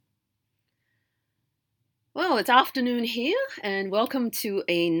Well, it's afternoon here, and welcome to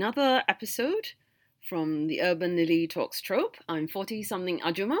another episode from the Urban Lily Talks Trope. I'm 40 something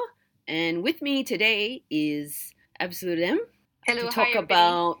Ajuma, and with me today is Absolute M to Hello, hi talk everybody.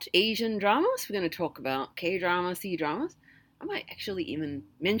 about Asian dramas. We're going to talk about K dramas, C dramas. I might actually even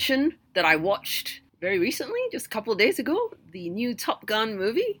mention that I watched very recently, just a couple of days ago, the new Top Gun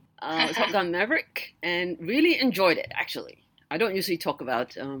movie, Top Gun Maverick, and really enjoyed it actually. I don't usually talk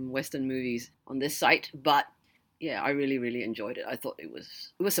about Western movies on this site, but yeah, I really, really enjoyed it. I thought it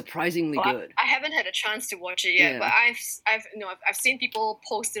was surprisingly Well, good. I haven't had a chance to watch it yet, but Yeah. I've seen people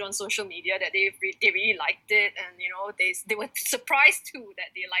post it on social media that they really liked it, and they were surprised too that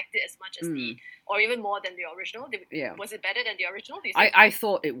they liked it as much as Mm, or even more than the original. yeah. Was it better than the original? Do you I, think? I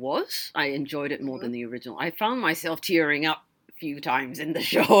thought it was. I enjoyed it more Mm-hmm. than the original. I found myself tearing up a few times in the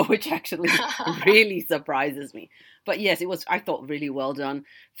show, which actually really surprises me. But yes, it was, I thought, really well done.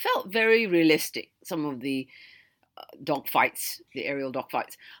 Felt very realistic, some of the dog fights, the aerial dog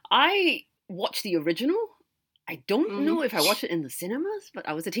fights. I watched the original. I don't Mm-hmm. know if I watched it in the cinemas, but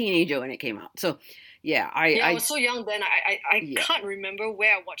I was a teenager when it came out. So, yeah, Yeah, I was so young then. I yeah, can't remember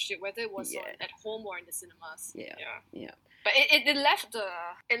where I watched it, whether it was on yeah, at home or in the cinemas. yeah, Yeah, yeah. but it left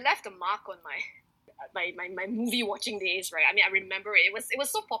a mark on my movie watching days, right? I mean, I remember it. It was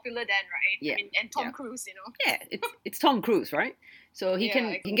so popular then, right? I Yeah, mean, and yeah, Tom Cruise, you know. yeah. It's Tom Cruise, right? So he Yeah, can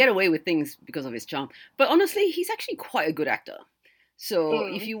exactly. get away with things because of his charm. But honestly, he's actually quite a good actor. So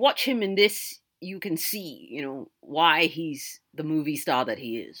if Mm, you watch him in this, you can see, why he's the movie star that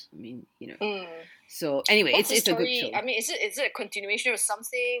he is. I mean, mm. So anyway, What's it's the it's a good story? show. I mean, is it a continuation of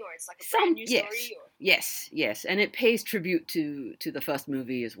something, or it's like a brand Some new yes, story, or? yes, and it pays tribute to the first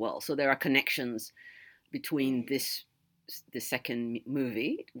movie as well. So there are connections between Mm, this second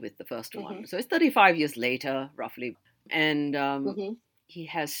movie with the first mm-hmm, one. So it's 35 years later, roughly, and mm-hmm, he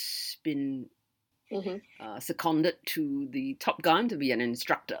has been mm-hmm. seconded to the Top Gun to be an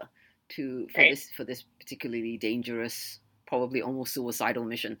instructor to for Right. this for this particularly dangerous, probably almost suicidal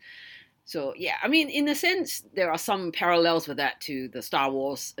mission. So yeah, I mean, in a sense, there are some parallels with that to the Star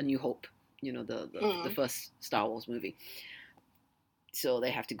Wars: A New Hope. The Mm, first Star Wars movie. So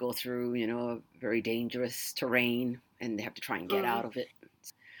they have to go through very dangerous terrain, and they have to try and get mm, out of it.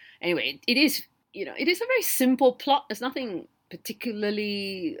 Anyway, it is a very simple plot. There's nothing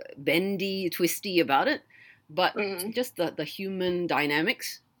particularly bendy, twisty about it, but mm, just the human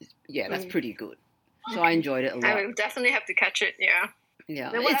dynamics. Yeah, that's mm. pretty good. So I Okay. enjoyed it a I lot. will definitely have to catch it. Yeah.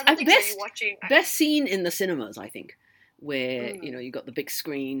 Yeah, Then what it's other things are you best watching? best seen in the cinemas, I think, where Mm. you got the big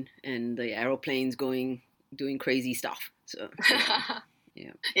screen and the aeroplanes going doing crazy stuff. So yeah,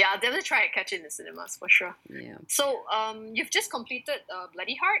 yeah, Yeah, I'll definitely try and catch it in the cinemas for sure. yeah. So, you've just completed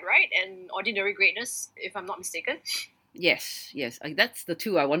Bloody Heart, right? And Ordinary Greatness, if I'm not mistaken. Yes. That's the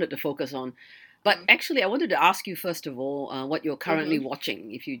two I wanted to focus on. But Mm. actually, I wanted to ask you first of all what you're currently Mm-hmm.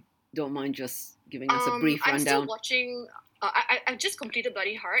 watching, if you don't mind just giving us a brief I'm still rundown. watching. I've just completed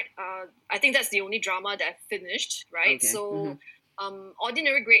Bloody Heart. I think that's the only drama that I've finished, right? Okay. So,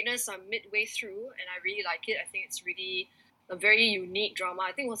 Ordinary Greatness, I'm midway through, and I really like it. I think it's really a very unique drama.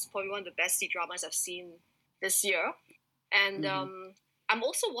 I think it was probably one of the best C dramas I've seen this year. And Hmm. I'm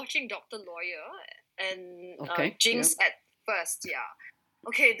also watching Doctor Lawyer and Okay. Yeah. Jinx at first. Yeah.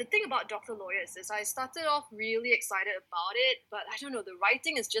 Okay, the thing about Doctor Lawyer is this. I started off really excited about it, but I don't know, the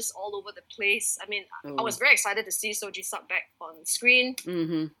writing is just all over the place. I mean, I Oh. was very excited to see Soji Sub back on screen,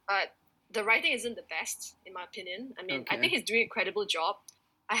 Mm-hmm. but the writing isn't the best, in my opinion. I mean, I Okay. think he's doing an incredible job.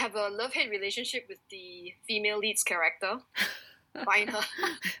 I have a love-hate relationship with the female lead's character. Find her.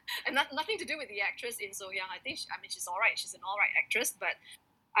 And nothing to do with the actress In So Young. I mean, she's all right. She's an all right actress, but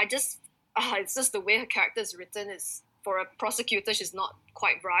I just, it's just the way her character is written is, for a prosecutor, she's not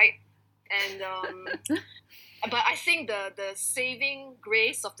quite right. And but I think the saving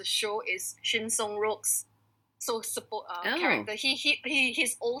grace of the show is Shin Song Rok's Oh. character.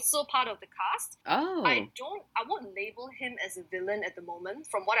 He's also part of the cast. Oh. I won't label him as a villain at the moment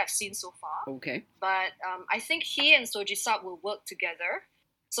from what I've seen so far, Okay. but I think he and Soji Sub will work together.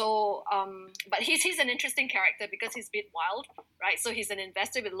 So, but he's an interesting character because he's a bit wild, right? So he's an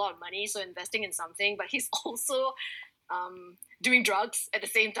investor with a lot of money, so investing in something, but he's doing drugs at the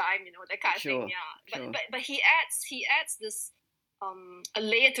same time, that kind of thing. Sure. Yeah, Sure. but he adds this a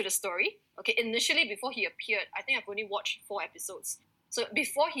layer to the story. Okay, initially before he appeared, I think I've only watched 4 episodes. So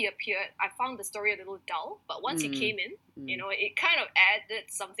before he appeared, I found the story a little dull. But once he Mm. came in, Mm. it kind of added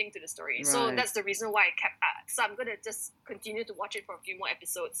something to the story. So Right. that's the reason why I kept. So I'm gonna just continue to watch it for a few more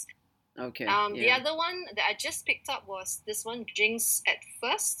episodes. Okay. The Yeah. other one that I just picked up was this one, Jinx at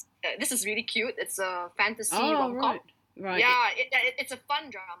First. This is really cute. It's a fantasy Oh, rom com. right. Right. Yeah, it's a fun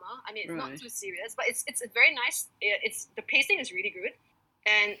drama. I mean, it's not Right. too serious, but it's a very nice. It's the pacing is really good,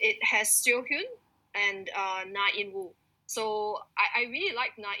 and it has Seo Hyun and Na In Woo. So I really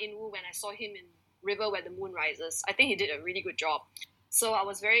liked Na In Woo when I saw him in River Where the Moon Rises. I think he did a really good job. So I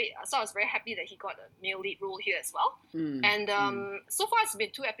was very happy that he got a male lead role here as well. Mm, And so far it's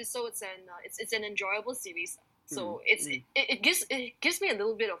been 2 episodes, and it's an enjoyable series. So it gives me a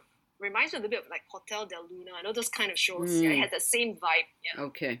little bit of, reminds me a little bit of like Hotel Del Luna. I know those kind of shows. Yeah, it has the same vibe. Yeah.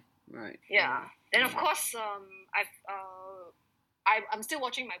 Okay. Right. Yeah. Then of course, I'm still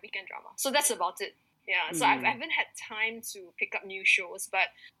watching my weekend drama. So that's about it. Yeah. So I haven't had time to pick up new shows,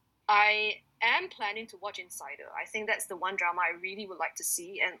 but I am planning to watch Insider. I think that's the one drama I really would like to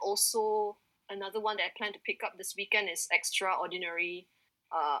see, and also another one that I plan to pick up this weekend is Extraordinary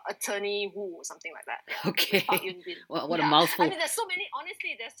Attorney Woo or something like that. Yeah, Okay. Park Yun Bin. Well, what a Yeah. mouthful. I mean, there's so many.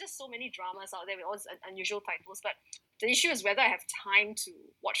 Honestly, there's just so many dramas out there with all these unusual titles. But the issue is whether I have time to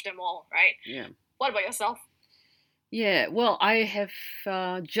watch them all. Right? Yeah. What about yourself? Yeah. Well, I have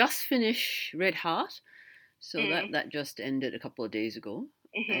just finished Red Heart, so Mm. that just ended a couple of days ago,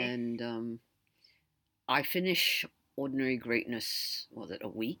 Mm-hmm. and I finished Ordinary Greatness. Was it a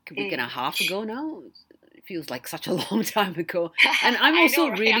week and a half ago now? It feels like such a long time ago. And I'm I also know,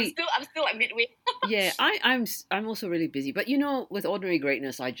 right? really I'm still at midway. yeah. I'm also really busy. But with Ordinary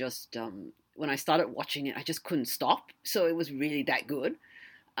Greatness, I just when I started watching it, I just couldn't stop. So it was really that good.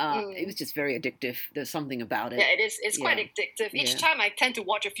 It was just very addictive. There's something about it. Yeah, it is. It's quite addictive. Each time I tend to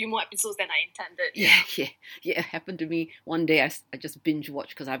watch a few more episodes than I intended. Yeah. It happened to me one day. I just binge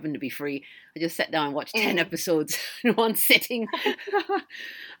watched because I happened to be free. I just sat down and watched 10 episodes in one sitting.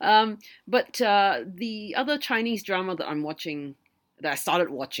 But the other Chinese drama that I started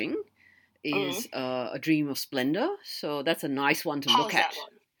watching, is A Dream of Splendor. So that's a nice one to look at. How's that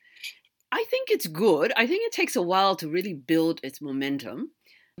one? I think it's good. I think it takes a while to really build its momentum.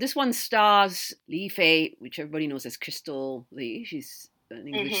 This one stars Li Fei, which everybody knows as Crystal Li. She's an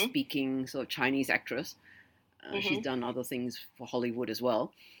English-speaking sort of Chinese actress. She's done other things for Hollywood as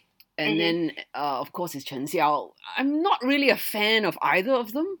well. And then, of course, it's Chen Xiao. I'm not really a fan of either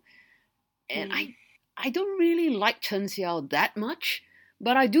of them. And I don't really like Chen Xiao that much.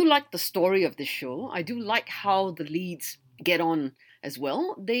 But I do like the story of this show. I do like how the leads get on as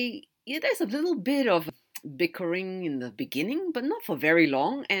well. There's a little bit of bickering in the beginning, but not for very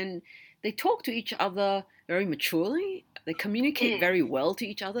long, and they talk to each other very maturely. They communicate very well to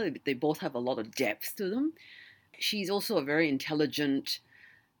each other. They both have a lot of depth to them. She's also a very intelligent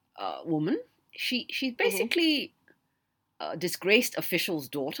woman. She's basically a disgraced official's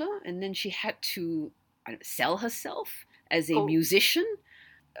daughter, and then she had to sell herself as a musician,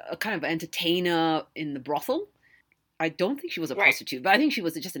 a kind of entertainer in the brothel. I don't think she was a prostitute, but I think she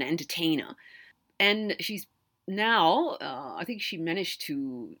was just an entertainer. And she's now, I think she managed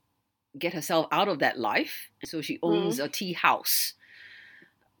to get herself out of that life. So she owns a tea house.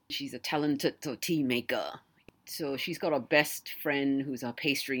 She's a talented tea maker. So she's got a best friend who's a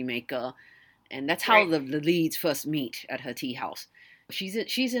pastry maker. And that's how the leads first meet at her tea house. She's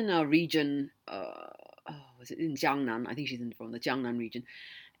in a region, was it in Jiangnan? I think she's from the Jiangnan region.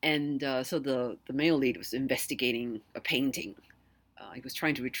 And so the male lead was investigating a painting. He was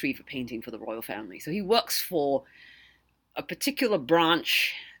trying to retrieve a painting for the royal family. So he works for a particular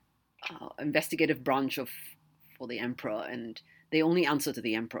branch, investigative branch for the emperor, and they only answer to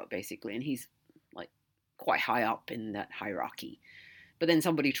the emperor, basically. And he's like quite high up in that hierarchy. But then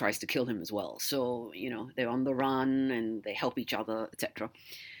somebody tries to kill him as well. So, they're on the run and they help each other, etc.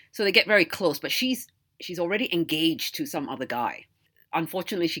 So they get very close, but she's already engaged to some other guy.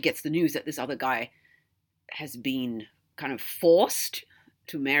 Unfortunately, she gets the news that this other guy has been kind of forced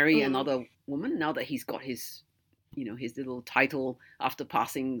to marry another woman now that he's got his little title after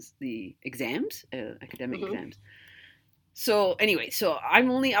passing the exams, academic exams. So anyway, so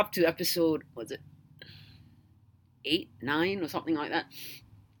I'm only up to episode, was it 8, 9 or something like that?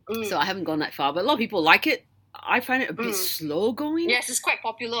 So I haven't gone that far, but a lot of people like it. I find it a bit slow going. Yes, it's quite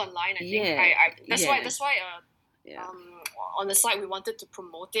popular online, I think. Yeah. That's why on the site we wanted to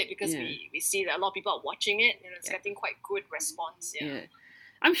promote it because we see that a lot of people are watching it and it's getting quite good response. Yeah.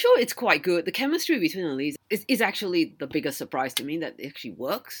 I'm sure it's quite good. The chemistry between the leads is actually the biggest surprise to me, that it actually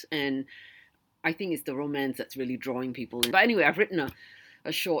works, and I think it's the romance that's really drawing people in. But anyway, I've written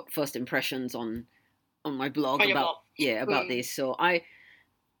a short first impressions on my blog about this. So I'm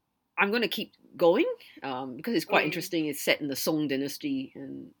going to keep going because it's quite interesting. It's set in the Song Dynasty,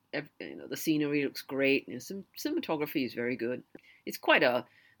 and the scenery looks great. Some cinematography is very good. It's quite a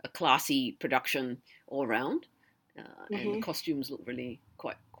classy production all around, and the costumes look really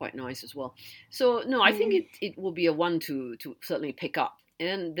quite quite nice as well. So no, I think it will be a one to certainly pick up.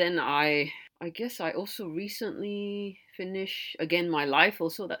 And then I guess I also recently finished again My Life.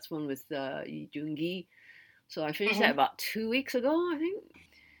 Also, that's one with Lee Joon-gi. So I finished that about 2 weeks ago, I think.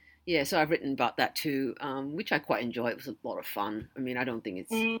 Yeah, so I've written about that too, which I quite enjoy. It was a lot of fun. I mean, I don't think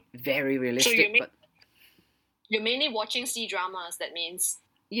it's very realistic, but you're mainly watching C-dramas, that means.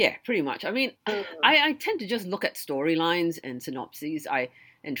 Yeah, pretty much. I mean, I tend to just look at storylines and synopses.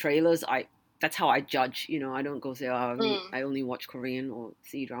 And trailers. That's how I judge. You know, I don't go say, I only watch Korean or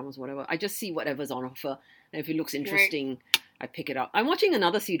C-dramas, whatever. I just see whatever's on offer, and if it looks interesting, I pick it up. I'm watching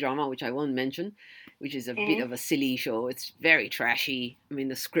another C-drama, which I won't mention, which is a bit of a silly show. It's very trashy. I mean,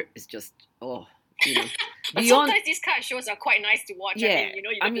 the script is just But sometimes these kind of shows are quite nice to watch. Yeah, you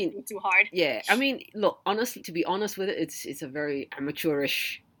don't think too hard. Yeah, I mean, look, honestly, to be honest with it, it's a very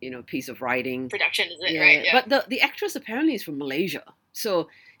amateurish, piece of writing. Production, is it? Yeah. Right. Yeah. But the actress apparently is from Malaysia, so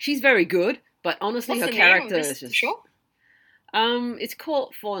she's very good. But honestly, what's her the character name of is just. Show? It's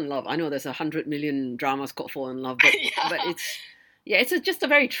called Fall in Love. I know there's 100 million dramas called Fall in Love, but it's just a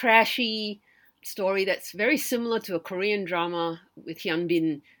very trashy story that's very similar to a Korean drama with Hyun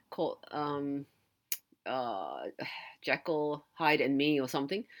Bin called Jekyll, Hyde and Me or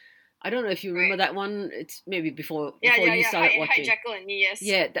something. I don't know if you remember that one. It's maybe before you started watching. Hyde, Jekyll and Me, yes.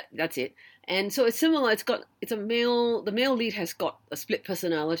 Yeah, that's it. And so it's similar. The male lead has got a split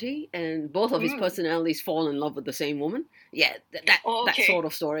personality, and both of his personalities fall in love with the same woman. Yeah, that sort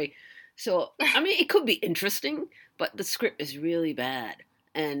of story. So I mean, it could be interesting, but the script is really bad,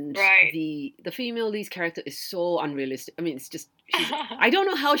 and the female lead's character is so unrealistic. I mean, it's just I don't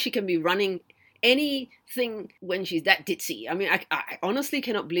know how she can be running anything when she's that ditzy. I mean, I honestly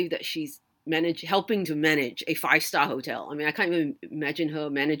cannot believe that she's helping to manage a 5-star hotel. I mean, I can't even imagine her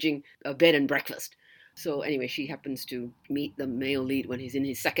managing a bed and breakfast. So anyway, she happens to meet the male lead when he's in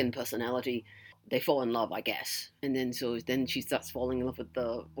his second personality. They fall in love, I guess. And then she starts falling in love with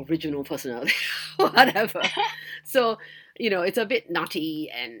the original personality, whatever. So, it's a bit nutty,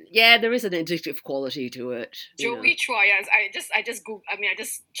 and there is an addictive quality to it. Joey Chua, yes. I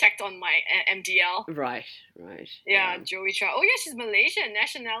just checked on my MDL. Right. Yeah, Joey Chua. Oh yeah, she's Malaysian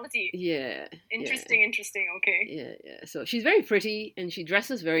nationality. Yeah. Interesting. Okay. Yeah. So she's very pretty, and she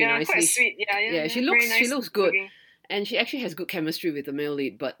dresses very nicely. Quite sweet. Yeah. She looks good, looking. And she actually has good chemistry with the male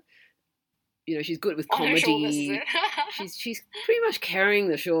lead, but. She's good with comedy. Shoulders, is it? she's pretty much carrying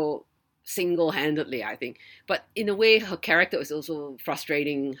the show single-handedly, I think. But in a way, her character is also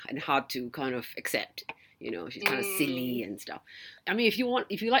frustrating and hard to kind of accept. She's kind of silly and stuff. I mean, if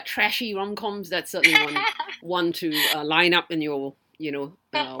you like trashy rom-coms, that's certainly one to line up in your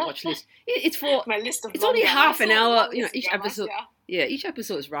watch list. It's for my list of. It's only half an hour. Each dramas, episode. Yeah, each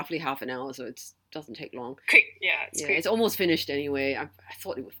episode is roughly half an hour, so it doesn't take long. Quick, it's quick. It's almost finished anyway. I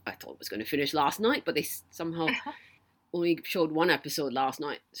thought it was going to finish last night, but they somehow only showed one episode last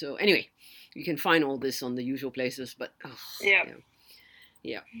night. So anyway, you can find all this on the usual places. But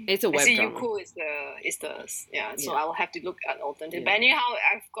it's a web drama. Youku is the So I will have to look at alternative. But anyhow,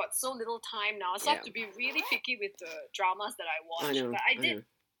 I've got so little time now, so I have to be really picky with the dramas that I watch. I know. But I did.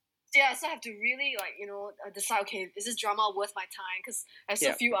 Yeah, so I have to really decide. Okay, is this drama worth my time? Because I have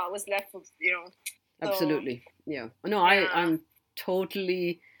so few hours left. Absolutely, yeah. No, I'm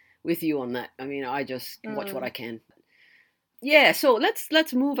totally with you on that. I mean, I just watch what I can. Yeah, so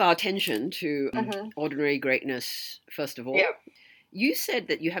let's move our attention to Ordinary Greatness first of all. Yeah. You said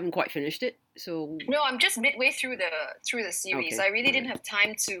that you haven't quite finished it, so no, I'm just midway through the series. Okay. I really didn't have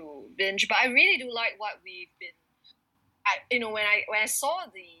time to binge, but I really do like what we've been. When I saw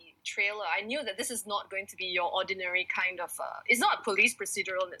the trailer, I knew that this is not going to be your ordinary kind of. It's not a police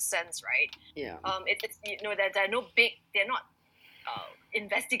procedural in a sense, right? Yeah. It's that there are no big. They're not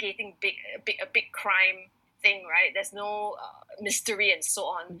investigating a big crime thing, right? There's no mystery and so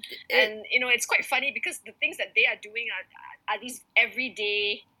on. And it's quite funny because the things that they are doing are these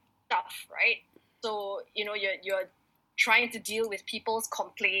everyday stuff, right? So you're trying to deal with people's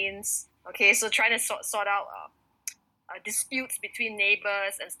complaints. Okay, so trying to sort out. Disputes between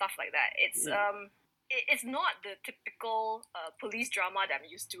neighbors and stuff like that. It's it's not the typical police drama that I'm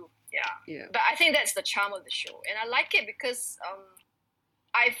used to. Yeah. But I think that's the charm of the show, and I like it because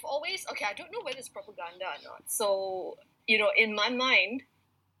I've always I don't know whether it's propaganda or not. So in my mind,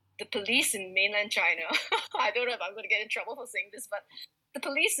 the police in mainland China. I don't know if I'm going to get in trouble for saying this, but the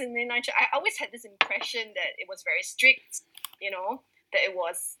police in mainland China. I always had this impression that it was very strict. That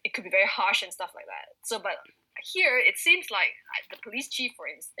it could be very harsh and stuff like that. So, but here it seems like the police chief, for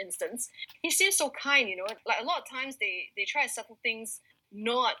instance, he seems so kind. Like a lot of times they try to settle things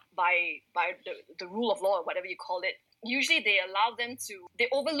not by the rule of law or whatever you call it, usually they allow them to, they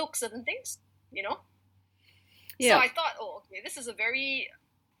overlook certain things, you know? Yeah. So I thought, okay, this is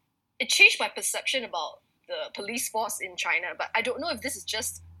it changed my perception about the police force in China, but I don't know if this is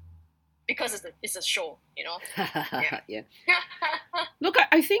just because it's a show, you know? Yeah. Look,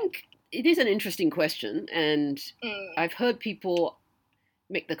 I think it is an interesting question, and I've heard people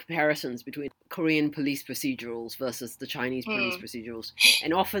make the comparisons between Korean police procedurals versus the Chinese police procedurals,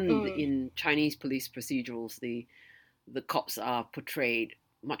 and often in Chinese police procedurals, the cops are portrayed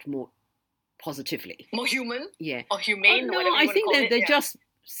much more positively, more human, yeah, or humane. No, I think they're just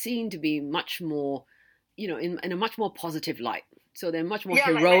seen to be much more, in a much more positive light. So they're much more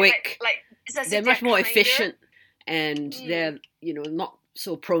heroic. They're much more efficient, and they're not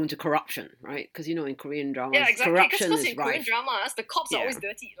so prone to corruption, right? Because in Korean dramas, corruption is in Korean dramas, the cops are always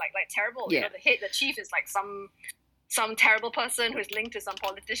dirty, like terrible. Yeah. The chief is like some terrible person who's linked to some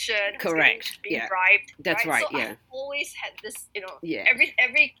politician. Correct. Being bribed. That's right. So I've always had this,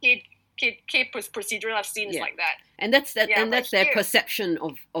 every kid procedural I've seen is like that. And that's their perception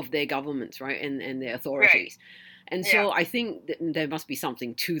of their governments, right? And their authorities. Right. And so I think there must be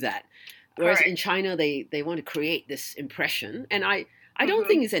something to that. Whereas in China, they want to create this impression, and I don't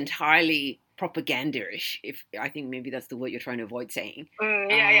think it's entirely propagandaish. I think maybe that's the word you're trying to avoid saying.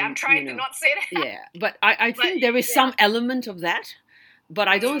 I'm trying to not say that. Yeah, but I think there is some element of that, but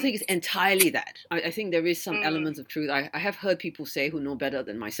I don't think it's entirely that. I think there is some elements of truth. I have heard people say who know better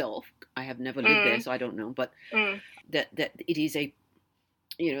than myself. I have never lived there, so I don't know. But that it is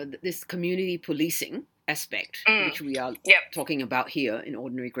this community policing aspect, which we are talking about here in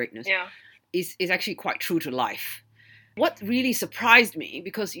Ordinary Greatness, is actually quite true to life. What really surprised me,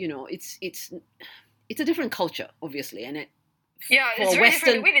 because it's a different culture, obviously, and it's very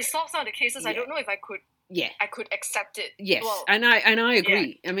different. The way they solve some of the cases, I don't know if I could. Yeah, I could accept it. Yes, well, and I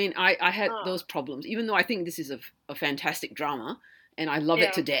agree. Yeah. I mean, I had those problems, even though I think this is a fantastic drama, and I love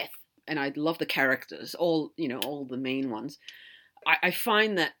it to death, and I love the characters, all the main ones. I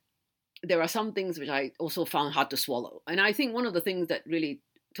find that there are some things which I also found hard to swallow, and I think one of the things that really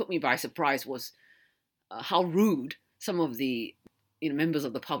took me by surprise was how rude some of the members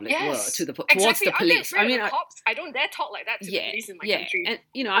of the public were towards the police. I mean, cops. I don't dare talk like that to the police in my country. And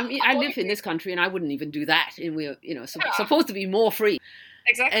I live in this country, and I wouldn't even do that. And we're supposed to be more free.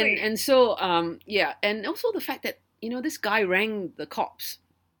 Exactly. And so and also the fact that this guy rang the cops.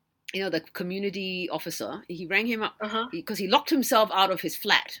 The community officer. He rang him up because he locked himself out of his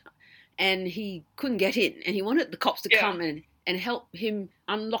flat, and he couldn't get in, and he wanted the cops to come and help him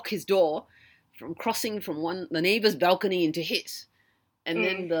unlock his door from crossing from the neighbor's balcony into his. And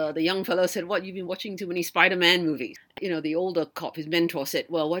then the young fellow said, "What, you've been watching too many Spider-Man movies?" The older cop, his mentor, said,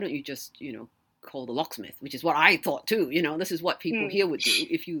 "Well, why don't you just, call the locksmith?" Which is what I thought too. This is what people here would do.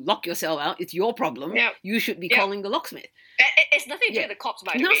 If you lock yourself out, it's your problem. Yep. You should be calling the locksmith. It's nothing to do with the cops,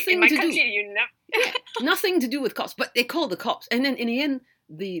 by the way. In my country, nothing to do with cops. But they call the cops. And then in the end,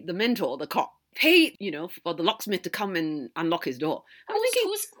 the mentor, the cop, paid, for the locksmith to come and unlock his door.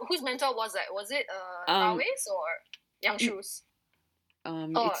 Whose mentor was that? Was it Dao Wei's or Yang Shu's?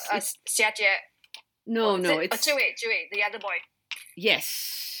 Xia Jie. No, it's Zhi Wei, the other boy.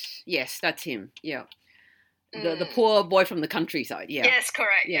 Yes, that's him. Yeah, the poor boy from the countryside. Yeah. Yes,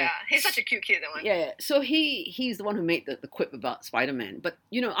 correct. Yeah, he's such a cute kid. That one. Yeah. So he's the one who made the quip about Spider-Man. But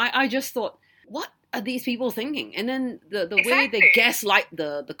I just thought, what are these people thinking? And then the way they gaslight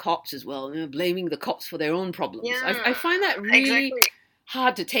the cops as well, blaming the cops for their own problems. Yeah. I find that really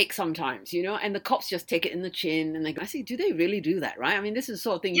hard to take sometimes, and the cops just take it in the chin, and I say, do they really do that, right? I mean, this is the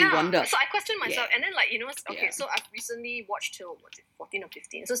sort of thing you wonder. So I question myself, and then so I've recently watched till 14 or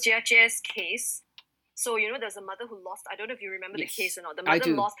 15. So Jia Jie's case. So there's a mother who lost. I don't know if you remember the case or not. The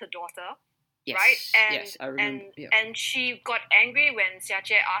mother lost her daughter. Yes. Right? Yes, I remember. And she got angry when Xia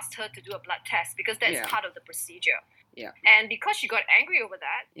Jie asked her to do a blood test, because that's part of the procedure. Yeah. And because she got angry over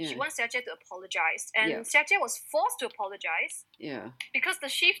that, she wants Xia Jie to apologize. And Xia Jie was forced to apologize. Yeah. Because the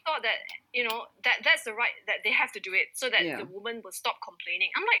chief thought that, that's the right, that they have to do it so that the woman will stop complaining.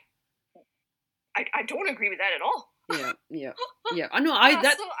 I'm like, I don't agree with that at all. Yeah. I know.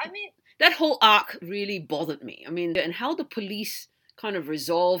 That whole arc really bothered me. I mean, and how the police kind of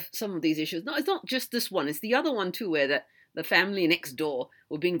resolve some of these issues. No, it's not just this one. It's the other one too, where the family next door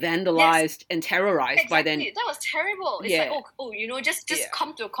were being vandalized and terrorized by them. That was terrible. It's like, just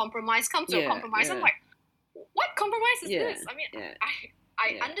come to a compromise. Come to a compromise. I'm like, what compromise is this? I mean,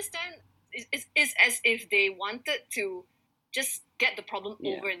 I understand. It's as if they wanted to just get the problem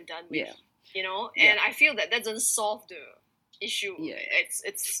over and done with. And I feel that doesn't solve the issue.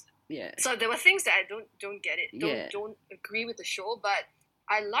 It's. So there were things that I don't get it. Don't agree with the show, but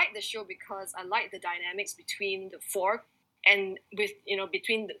I like the show because I like the dynamics between the four and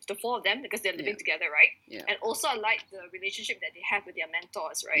between the four of them because they're living together, right? Yeah. And also I like the relationship that they have with their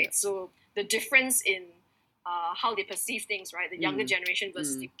mentors, right? Yeah. So the difference in how they perceive things, right? The younger generation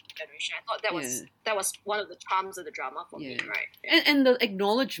versus the older generation. I thought that was one of the charms of the drama for me, right? Yeah. And the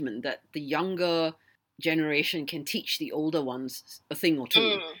acknowledgement that the younger generation can teach the older ones a thing or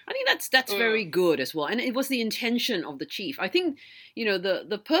two. I think that's very good as well. And it was the intention of the chief. I think,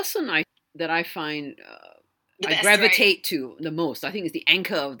 the person that I find I gravitate to the most, I think, is the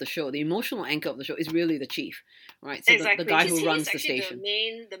anchor of the show. The emotional anchor of the show is really the chief, right? So exactly. the guy who runs the station.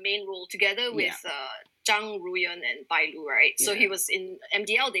 The main role together with Zhang Ruyan and Bai Lu, right? So he was in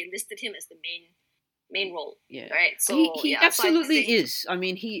MDL. They listed him as the main role, right? So he absolutely is. I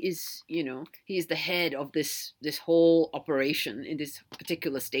mean, he is. He is the head of this whole operation in this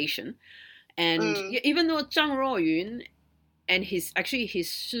particular station, and even though Zhang Ruoyun and his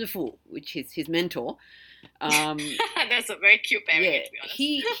shifu, which is his mentor. That's a very cute pairing, to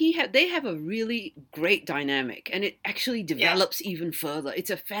be honest. They have a really great dynamic, and it actually develops even further. It's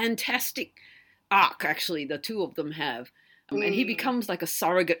a fantastic arc, actually, the two of them have, and he becomes like a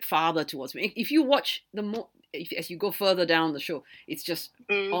surrogate father towards me. If you watch as you go further down the show, it's just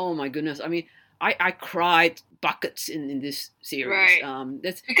oh my goodness. I mean, I cried buckets in this series. Right.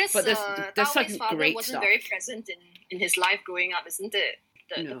 Because there's such father great wasn't stuff. very present in his life growing up, isn't it?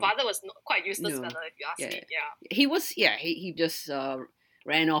 The father was quite useless fellow, if you ask me. Yeah. He was. He just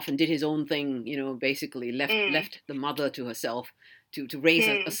ran off and did his own thing. Basically left the mother to herself to raise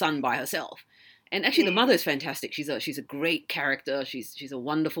a son by herself. And actually, the mother is fantastic. She's a great character. She's a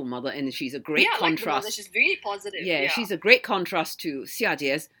wonderful mother, and she's a great contrast. Like the mother. She's really positive. Yeah, she's a great contrast to Xia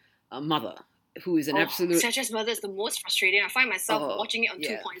Jie's mother, who is an absolute. Xia Jie's mother is the most frustrating. I find myself watching it on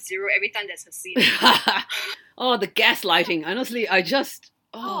 2.0 every time there's a scene. Oh, the gaslighting! Honestly, I just.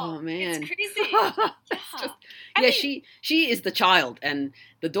 Oh man, it's crazy. I mean, she is the child, and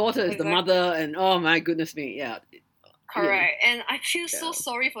the daughter is the mother, and oh my goodness me, yeah. Correct, and I feel so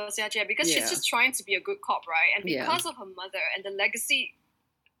sorry for Xia Jie because she's just trying to be a good cop, right? And because of her mother and the legacy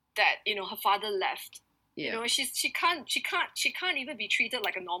that her father left, she can't even be treated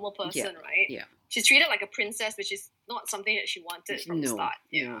like a normal person, right? Yeah, she's treated like a princess, which is not something that she wanted from the start.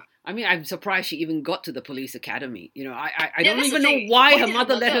 Yeah. I mean, I'm surprised she even got to the police academy. I don't even know why her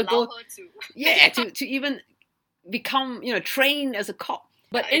mother let her go. To even become, trained as a cop.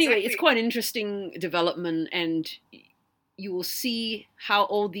 But anyway, it's quite an interesting development, and you will see how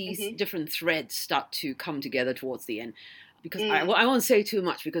all these different threads start to come together towards the end. Because I won't say too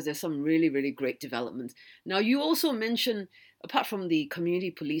much because there's some really, really great developments. Now, you also mentioned, apart from the community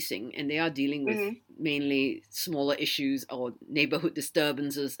policing, and they are dealing with mainly smaller issues or neighborhood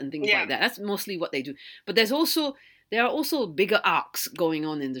disturbances and things like that. That's mostly what they do. But there are also bigger arcs going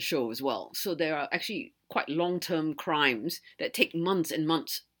on in the show as well. So there are actually quite long-term crimes that take months and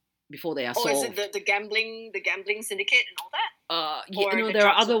months before they are solved. Oh, is it the gambling syndicate and all that? There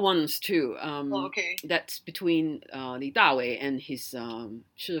are other ones too. Okay. That's between Li Dawei and his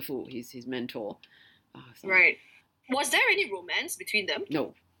shifu, his mentor. Right. Was there any romance between them?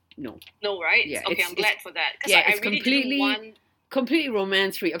 No. No, right? Yeah, okay, I'm glad for that. Because I really didn't want... completely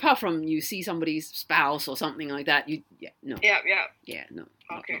romance free. Apart from you see somebody's spouse or something like that, no. Yeah, no,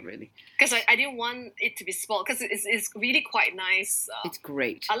 okay. not really. Because I didn't want it to be spoiled. Because it's really quite nice. It's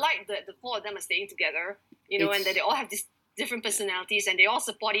great. I like the four of them are staying together. And that they all have these different personalities and they all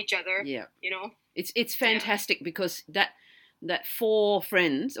support each other. Yeah. It's fantastic because that four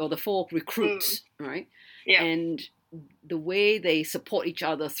friends or the four recruits, right? Yeah. And the way they support each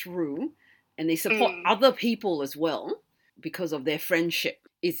other through, and they support other people as well because of their friendship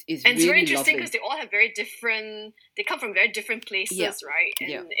is and really it's very interesting lovely. Because they all have they come from very different places, right?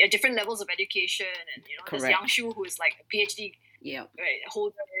 And different levels of education. And there's Yang Shu, who is like a PhD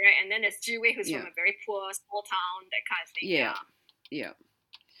holder, right? And then there's Zhi Wei, who's from a very poor small town, that kind of thing. Yeah.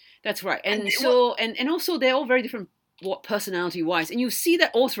 That's right. And so and also they're all very different personality wise, and you see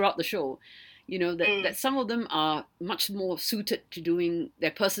that all throughout the show. That some of them are much more suited to doing,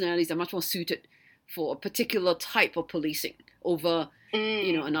 their personalities are much more suited for a particular type of policing over,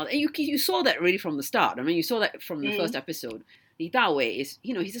 another. And you saw that really from the start. I mean, you saw that from the first episode. Li Dawei is,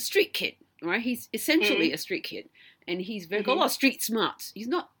 he's a street kid, right? He's essentially a street kid. And he's got a lot of street smarts. He's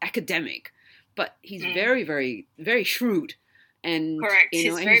not academic, but he's very, very, very shrewd. And, correct. And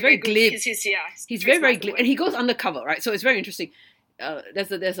he's very glib. He's very, very glib. And he goes undercover, right? So it's very interesting.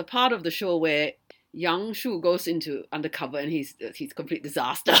 There's a part of the show where Yang Shu goes into undercover and he's complete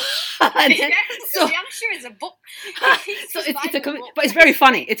disaster. Yang Shu is a book. So it's but it's very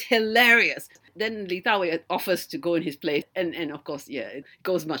funny. It's hilarious. Then Li Dawei offers to go in his place, and of course, yeah, it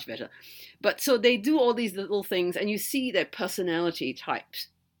goes much better. But so they do all these little things, and you see their personality types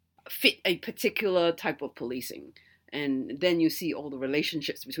fit a particular type of policing, and then you see all the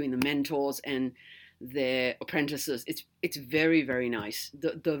relationships between the mentors and their apprentices. It's very, very nice.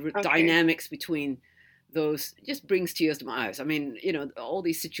 The dynamics between those just brings tears to my eyes. I mean, all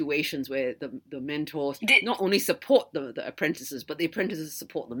these situations where the mentors not only support the apprentices, but the apprentices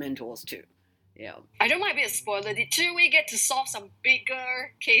support the mentors too. Yeah. I don't mind being a spoiler. Did we get to solve some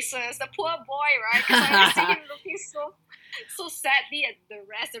bigger cases? The poor boy, right? Because I always see him looking so sadly at the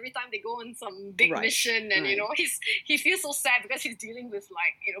rest every time they go on some big mission, and he feels so sad because he's dealing with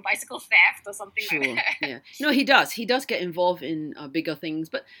bicycle theft or something like that. Yeah. No, he does get involved in bigger things,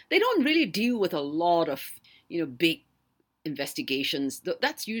 but they don't really deal with a lot of big investigations.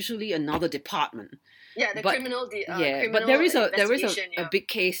 That's usually another department. Yeah, criminal. But there is a big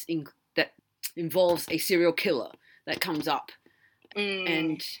case that involves a serial killer that comes up,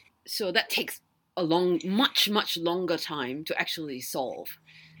 and so that takes a much longer time to actually solve.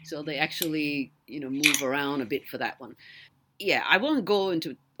 So they actually move around a bit for that one. Yeah, I won't go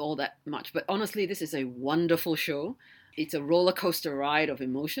into all that much, but honestly, this is a wonderful show. It's a roller coaster ride of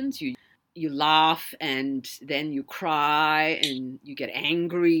emotions. You laugh, and then you cry, and you get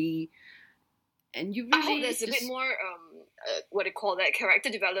angry, and you really. I hope there's a bit more what do you call that, character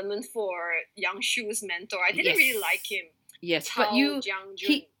development for Yang Shu's mentor. I didn't really like him. Yes, but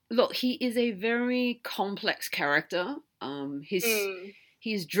he is a very complex character.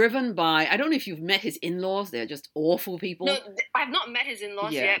 He's driven by, I don't know if you've met his in-laws. They're just awful people. No, I've not met his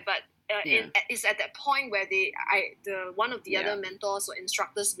in-laws yet, but it's at that point where one of the other mentors or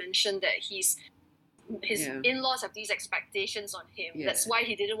instructors mentioned that his in-laws have these expectations on him. Yeah. That's why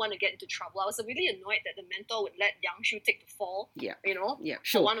he didn't want to get into trouble. I was really annoyed that the mentor would let Yang Shu take the fall. Yeah.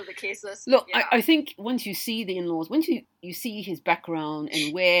 For one of the cases. Look, I think once you see the in-laws, once you see his background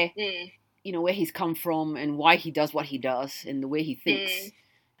and where where he's come from and why he does what he does and the way he thinks.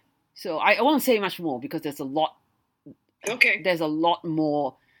 So I won't say much more because there's a lot. Okay. There's a lot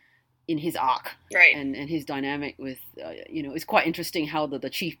more in his arc, right? And his dynamic with, it's quite interesting how the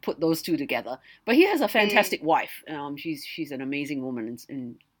chief put those two together. But he has a fantastic wife. She's an amazing woman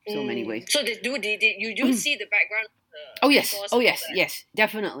in so many ways. So you do see the background. Yes,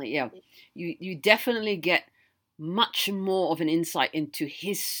 definitely. Yeah, you definitely get much more of an insight into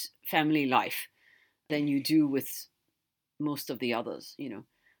his family life than you do with most of the others.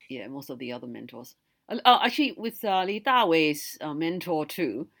 Most of the other mentors. Actually, with Li Dawei's mentor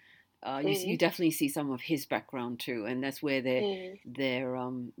too. You definitely see some of his background too, and that's where their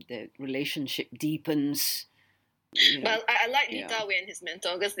relationship deepens. But I like Li Dawei and his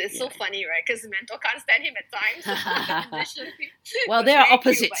mentor because it's so funny, right? Because the mentor can't stand him at times. Well, they are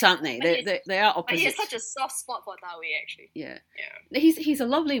opposites, aren't they? They are opposites. But he has such a soft spot for Dawei, actually. Yeah. He's a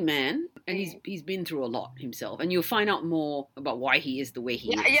lovely man, and he's been through a lot himself, and you'll find out more about why he is the way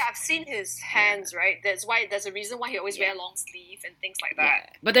he is. Yeah, I've seen his hands, right? There's a reason why he always wear long sleeve and things like that.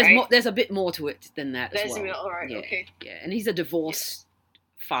 Yeah. But there's a bit more to it than that as well. All right, okay. Yeah, and he's a divorced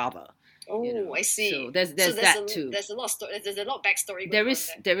father. Oh, I see. So there's that too. There's a lot of story. There's a lot of backstory. There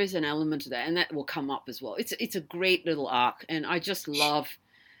is an element to that, and that will come up as well. It's a great little arc, and I just love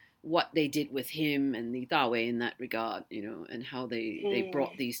what they did with him and Li Dawei in that regard, and how they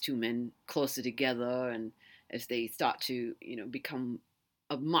brought these two men closer together, and as they start to become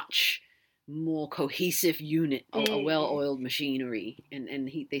a much more cohesive unit, a well-oiled machinery,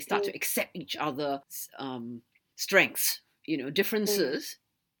 and they start to accept each other's strengths, differences.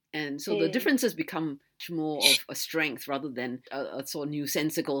 And so the differences become much more of a strength rather than a sort of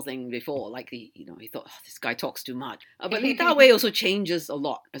nonsensical thing before. Like he thought, this guy talks too much. But Li Dawei also changes a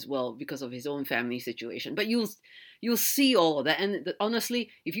lot as well because of his own family situation. But you'll see all of that. And honestly,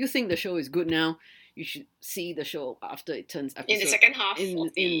 if you think the show is good now, you should see the show after it turns episode. In the second half.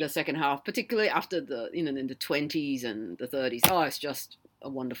 In the second half, particularly after in the 20s and the 30s. Oh, it's just a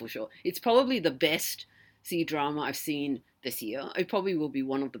wonderful show. It's probably the best C-drama I've seen this year. It probably will be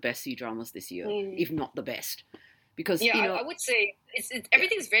one of the best C-dramas this year, if not the best. Because I would say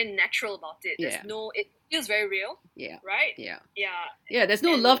everything's very natural about it. It feels very real. Yeah. Right? Yeah. Yeah. Yeah, there's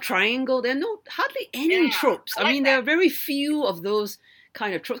no love triangle. There are hardly any tropes. I mean, there are very few of those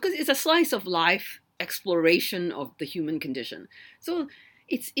kind of tropes because it's a slice of life exploration of the human condition. So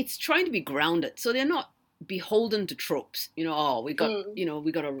it's trying to be grounded. So they're not beholden to tropes. We got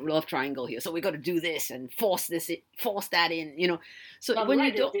a love triangle here, so we got to do this and force that in. So but when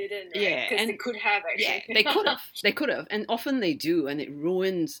you don't, they didn't, right? Because they could have actually. Yeah, they could have, and often they do, and it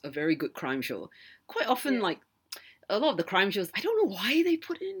ruins a very good crime show. Quite often, like a lot of the crime shows, I don't know why they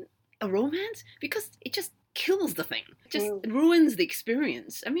put in a romance because it just kills the thing. It just ruins the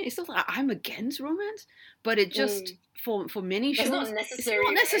experience. I mean, it's not like I'm against romance, but it just for many shows, it's not necessary, it's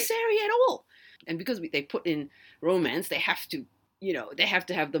not necessary at all. And because they put in romance, they have to, they have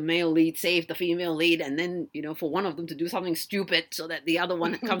to have the male lead save the female lead, and then, for one of them to do something stupid so that the other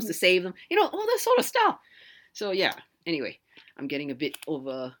one comes to save them, all that sort of stuff. So yeah, anyway, I'm getting a bit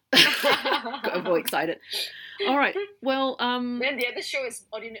overexcited. All right, well, then the other show is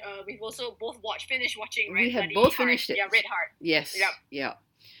we've also both finished watching, right? We have both finished it. Yeah, Red Heart. Yes. Yep. Yeah.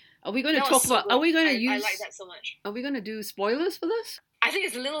 Are we going to talk about? Are we going to use? I like that so much. Are we going to do spoilers for this? I think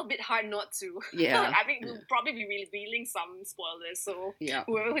it's a little bit hard not to. Yeah. I think we'll probably be revealing some spoilers, so yeah.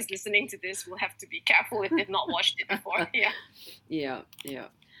 Whoever who's listening to this will have to be careful if they've not watched it before. Yeah. Yeah.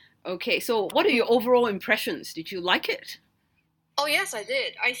 Okay, so what are your overall impressions? Did you like it? Oh yes, I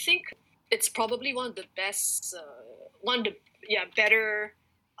did. I think it's probably one of the best, better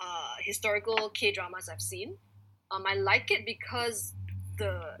historical K-dramas I've seen. I like it because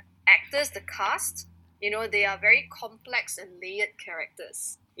the actors, the cast, they are very complex and layered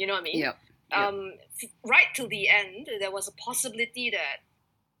characters. You know what I mean? Yeah. Right till the end, there was a possibility that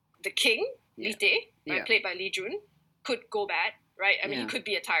the king, Li Tae, played by Lee Jun, could go bad, right? I mean, he could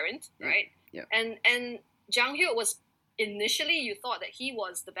be a tyrant, right? Yeah. And Jang Hyuk was, initially you thought that he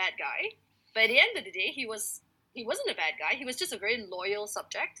was the bad guy, but at the end of the day, he wasn't a bad guy. He was just a very loyal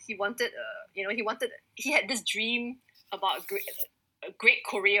subject. He he had this dream about a great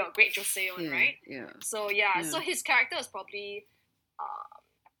Korea, a great Joseon, right? Yeah. So so his character was probably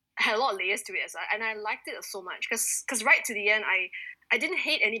had a lot of layers to it, and I liked it so much because right to the end, I didn't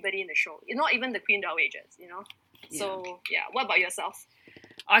hate anybody in the show, not even the Queen Dowagers, So what about yourself?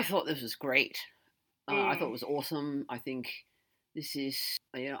 I thought this was great. I thought it was awesome. I think this is,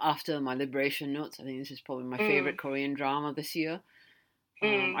 after my Liberation Notes, I think this is probably my favorite Korean drama this year.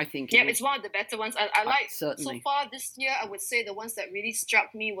 I think it's one of the better ones. I like certainly. So far this year. I would say the ones that really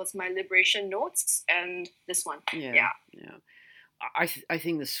struck me was my Liberation Notes and this one. Yeah. I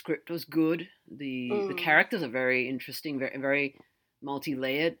think the script was good. The characters are very interesting, very very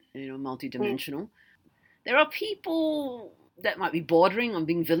multi-layered, multi-dimensional. There are people that might be bordering on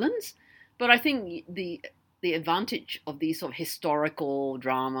being villains, but I think the advantage of these sort of historical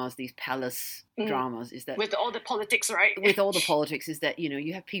dramas, these palace dramas, is that with all the politics, right? With all the politics, is that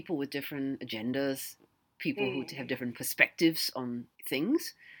you have people with different agendas, people who have different perspectives on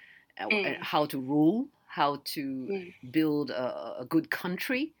things, how to rule, how to build a good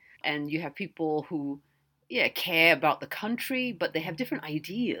country, and you have people who care about the country, but they have different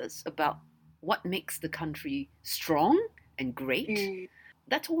ideas about what makes the country strong and great.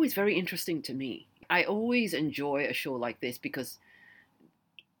 That's always very interesting to me. I always enjoy a show like this because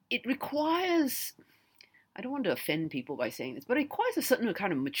it requires, I don't want to offend people by saying this, but it requires a certain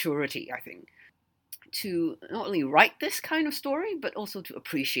kind of maturity, I think, to not only write this kind of story, but also to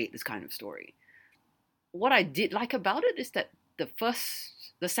appreciate this kind of story. What I did like about it is that the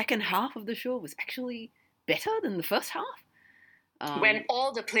second half of the show was actually better than the first half. When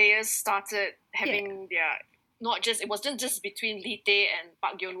all the players started having their... it wasn't just between Lee Tae and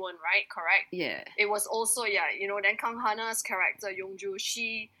Park Gyeon-won, right? Correct? Yeah. It was also, then Kang Hana's character, Yongju,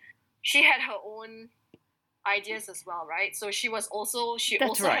 she had her own ideas as well, right? So she also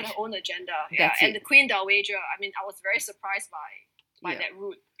had her own agenda. Yeah. And the Queen Dowager, I mean, I was very surprised by that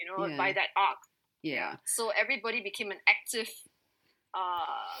route, by that arc. Yeah. So everybody became an active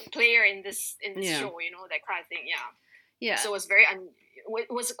player in this show, that kind of thing. Yeah. Yeah. So it was very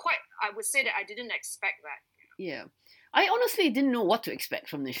it was quite, I would say that I didn't expect that. Yeah, I honestly didn't know what to expect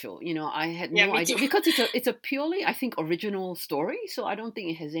from this show. I had no idea because it's a purely, I think, original story. So I don't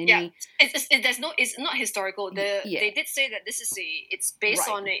think it has any. Yeah, it's not historical. They did say that it's based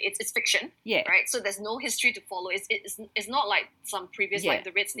on it's fiction. Yeah. Right. So there's no history to follow. It's not like some previous like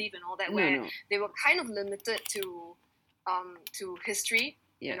the Red Sleeve and all that where they were kind of limited to history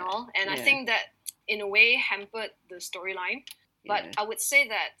and all. And I think that in a way hampered the storyline. But I would say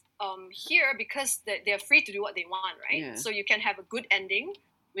that. Here, because they're free to do what they want, right? Yeah. So you can have a good ending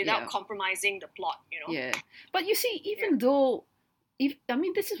without compromising the plot, Yeah, but you see, even though,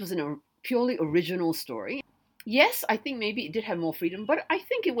 this was a purely original story. Yes, I think maybe it did have more freedom, but I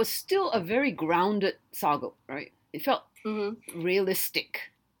think it was still a very grounded saga, right? It felt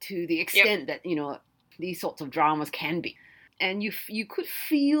realistic to the extent that these sorts of dramas can be, and you could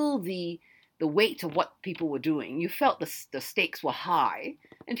feel the weight of what people were doing. You felt the stakes were high,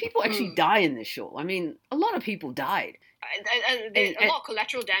 and people actually die in this show. I mean, a lot of people died. A lot of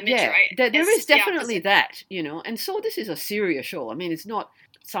collateral damage, right? There is definitely that, and so this is a serious show. I mean, it's not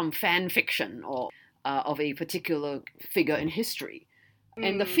some fan fiction or of a particular figure in history.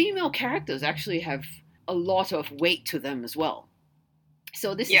 And the female characters actually have a lot of weight to them as well.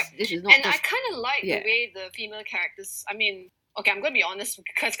 So this is not. And I kind of like the way the female characters. I mean, okay, I'm going to be honest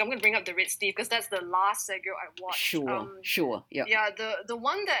because I'm going to bring up the Red Steve because that's the last Segyo I watched. Sure, yeah. Yeah, the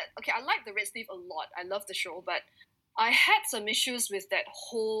one that I like the Red Steve a lot. I love the show, but I had some issues with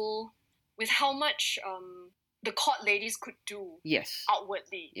with how much the court ladies could do. Yes.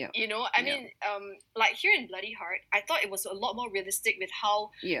 Outwardly. Yeah. You know, I mean, like here in Bloody Heart, I thought it was a lot more realistic with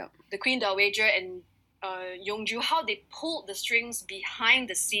how the Queen Dowager and Yongju, how they pulled the strings behind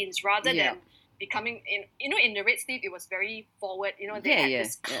the scenes rather than becoming in the Red Steve, it was very forward. You know, they had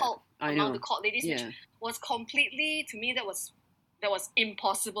this cult among the court ladies, which was completely, to me, that was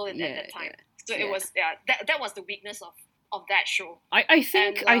impossible at that time. So it was that was the weakness of that show. I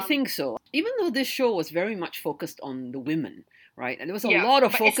think so. Even though this show was very much focused on the women, right? And there was a lot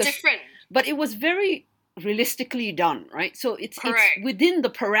of focus. It's different. But it was very realistically done, right? So it's within the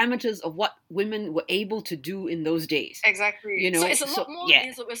parameters of what women were able to do in those days. Exactly. You know, so it's a lot more.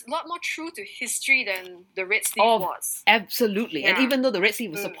 It's a lot more true to history than the Red Steve was. Absolutely. And even though the Red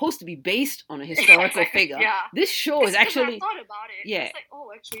Steve was supposed to be based on a historical figure, this show is actually. I thought about it. Yeah. It's like,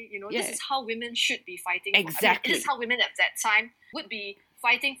 actually, this is how women should be fighting. Exactly. This is how women at that time would be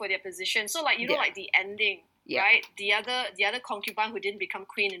fighting for their position. So, like like the ending. Yeah. Right? The other concubine who didn't become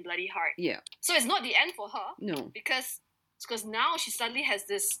queen in Bloody Heart. Yeah. So it's not the end for her. No. Because now she suddenly has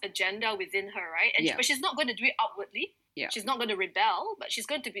this agenda within her, right? And but she's not going to do it outwardly. Yeah. She's not going to rebel, but she's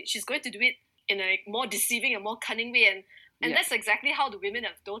going to do it in a more deceiving and more cunning way. And that's exactly how the women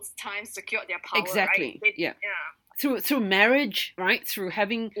of those times secured their power. Exactly. Right? Yeah. Through marriage, right? Through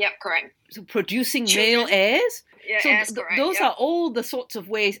having correct. So producing male heirs. Yeah, so heirs, correct. Those are all the sorts of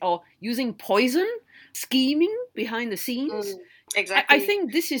ways, or using poison, scheming behind the scenes. Exactly. I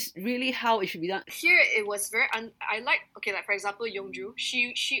think this is really how it should be done. Here it was very like for example Yongju,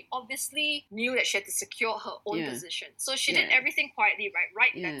 she obviously knew that she had to secure her own position. So she did everything quietly, right?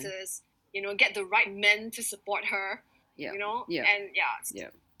 Write letters, get the right men to support her. Yeah.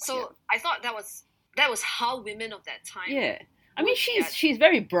 So I thought that was how women of that time. Yeah. I mean she's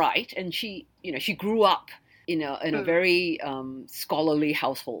very bright and she grew up in a very scholarly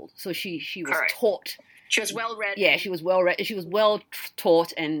household. So she was taught. She was well read. Yeah, she was well read. She was well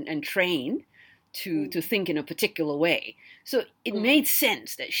taught and trained to think in a particular way. So it made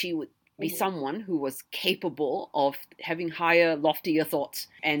sense that she would be someone who was capable of having higher, loftier thoughts,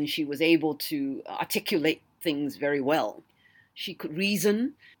 and she was able to articulate things very well. She could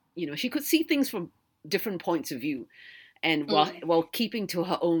reason. She could see things from different points of view. And while keeping to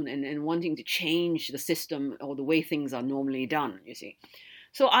her own and wanting to change the system or the way things are normally done, you see.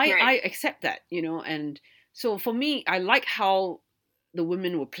 So I accept that, and so for me, I like how the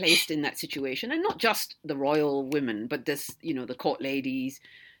women were placed in that situation, and not just the royal women, but the court ladies,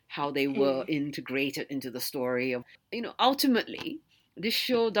 how they were integrated into the story. Ultimately, this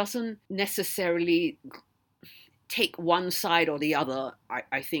show doesn't necessarily take one side or the other.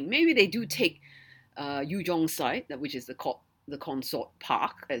 I think maybe they do take Yu Zhong's side, which is the consort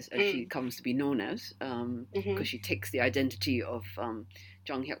Park, as she comes to be known as, because she takes the identity of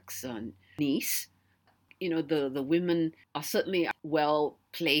Jung Hyuk's niece. The women are certainly well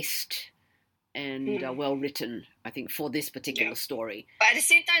placed and well written, I think, for this particular story. But at the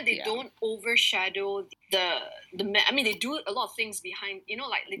same time, they don't overshadow the men. I mean, they do a lot of things behind.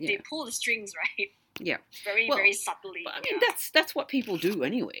 They pull the strings, right? Yeah, very subtly. But I mean, that's what people do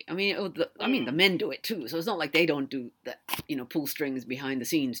anyway. I mean, the men do it too. So it's not like they don't do that. Pull strings behind the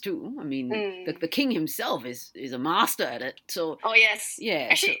scenes too. I mean, the king himself is a master at it. So yes, yeah.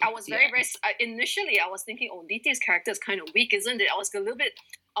 Actually, I was very initially I was thinking, Li Tei's character is kind of weak, isn't it?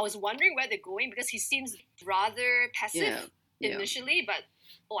 I was wondering where they're going because he seems rather passive initially, but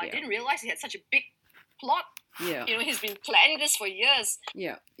I didn't realize he had such a big plot. Yeah. He's been planning this for years.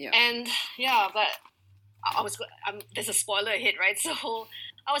 Yeah. And but I was there's a spoiler ahead, right? So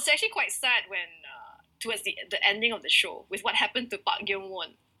I was actually quite sad when towards the ending of the show with what happened to Park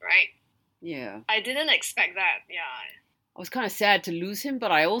Gyung-won, right? Yeah. I didn't expect that. Yeah. I was kind of sad to lose him,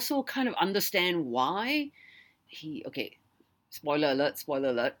 but I also kind of understand why spoiler alert,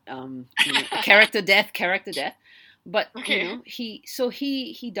 character death. But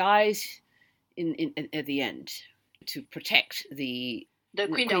he dies in at the end to protect the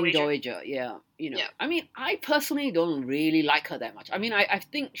Queen Dowager. Yeah. I mean, I personally don't really like her that much. I mean, I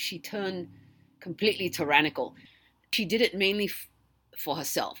think she turned completely tyrannical. She did it mainly for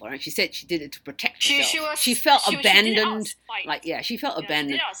herself, all right? She said she did it to protect herself. She felt abandoned. She felt abandoned.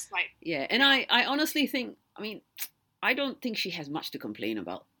 She did it out of spite. Yeah, and I honestly think, I mean, I don't think she has much to complain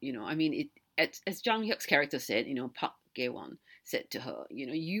about. I mean, as Jung Hyuk's character said, Park Gae-won said to her,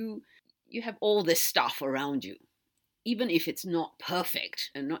 you have all this stuff around you. Even if it's not perfect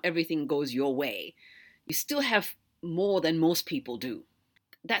and not everything goes your way, you still have more than most people do.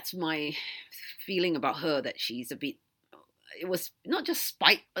 That's my feeling about her, that she's a bit, it was not just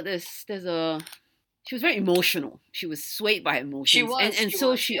spite, but she was very emotional. She was swayed by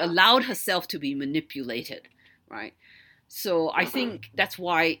emotions. She allowed herself to be manipulated, right? So I think that's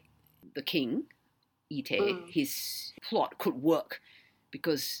why the king, Ite, his plot could work,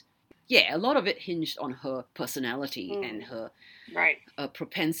 because a lot of it hinged on her personality and her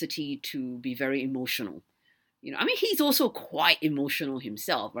propensity to be very emotional. He's also quite emotional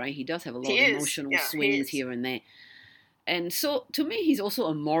himself, right? He does have a lot of emotional swings here and there. And so, to me, he's also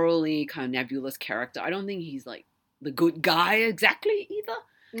a morally kind of nebulous character. I don't think he's like the good guy exactly either.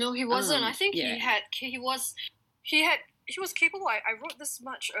 No, he wasn't. I think he was capable. I wrote this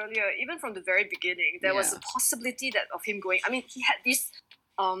much earlier. Even from the very beginning, there was a possibility of him going. I mean, he had these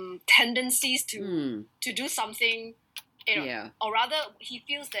tendencies to do something, or rather, he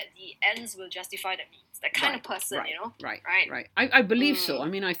feels that the ends will justify the means. That kind of person, Right. I believe so. I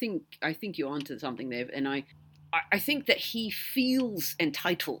mean, I think you're onto something there, and I think that he feels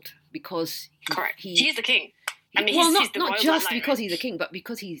entitled because he's the king. I mean, he's not just because he's a king, but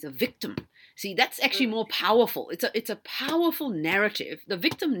because he's a victim. See, that's actually more powerful. It's a powerful narrative. The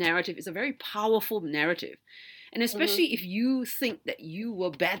victim narrative is a very powerful narrative, and especially if you think that you were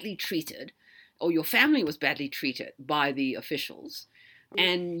badly treated, or your family was badly treated by the officials,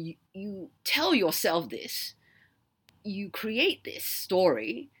 and you tell yourself this, you create this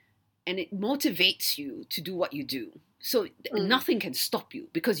story. And it motivates you to do what you do. So nothing can stop you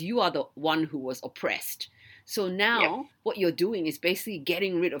because you are the one who was oppressed. So now what you're doing is basically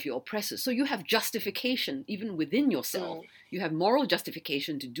getting rid of your oppressors. So you have justification even within yourself. You have moral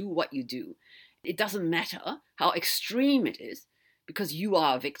justification to do what you do. It doesn't matter how extreme it is because you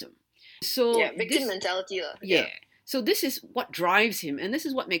are a victim. So victim mentality. So this is what drives him, and this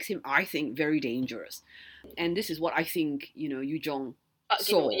is what makes him, I think, very dangerous. And this is what I think, Yu Zhong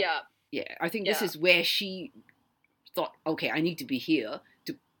saw. I think this is where she thought, okay, I need to be here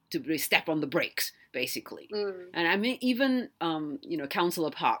to step on the brakes, basically. And I mean, even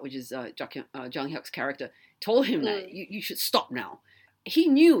Councillor Park, which is Jang Hyuk's character, told him that you should stop now. He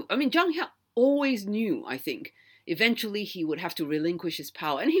knew. I mean, Jang Hyuk always knew. I think eventually he would have to relinquish his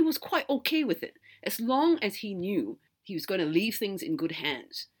power, and he was quite okay with it as long as he knew he was going to leave things in good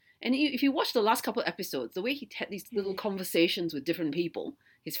hands. And if you watch the last couple of episodes, the way he had these little conversations with different people,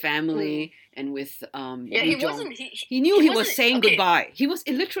 his family, and with he knew he was saying goodbye. He was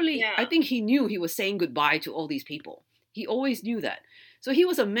literally, I think he knew he was saying goodbye to all these people. He always knew that. So he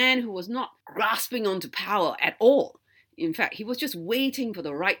was a man who was not grasping onto power at all. In fact, he was just waiting for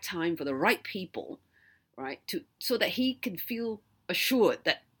the right time, for the right people, right, so that he can feel assured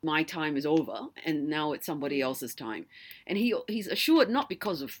that my time is over and now it's somebody else's time. And he's assured not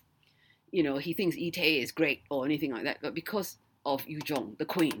because of, he thinks Ite is great or anything like that, but because of Yu Zhong, the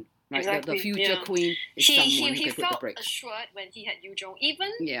queen, right? Exactly, the future queen is someone who can put the brakes. He felt assured when he had Yu Zhong.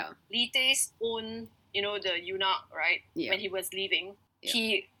 Even Li Tei's own, the eunuch, right? When he was leaving,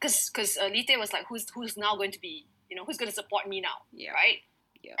 because Li Tei was like, who's now going to be, who's going to support me now, right?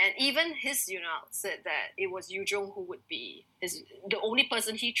 Yeah. And even his eunuch said that it was Yu Zhong who would be the only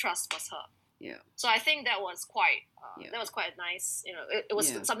person he trusts was her. Yeah. So I think that was quite a nice, it was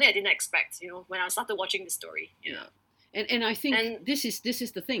something I didn't expect, when I started watching the story. And I think this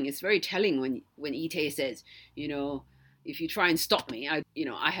is the thing. It's very telling when Ite says, if you try and stop me,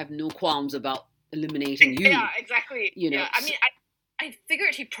 I have no qualms about eliminating you. Yeah, exactly. I mean, I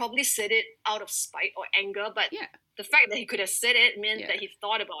figured he probably said it out of spite or anger, but the fact that he could have said it meant that he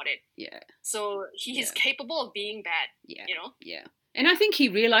thought about it. Yeah. So he is capable of being bad. Yeah. Yeah. And I think he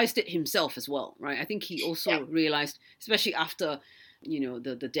realized it himself as well, right? I think he also realized, especially after,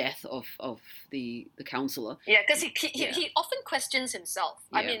 the death of the counselor. Yeah, because he often questions himself.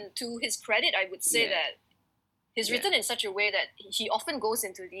 Yeah. I mean, to his credit, I would say that he's written in such a way that he often goes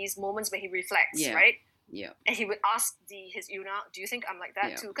into these moments where he reflects, right? Yeah. And he would ask his eunuch, do you think I'm like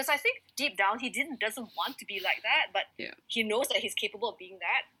that too? Because I think deep down he doesn't want to be like that, but he knows that he's capable of being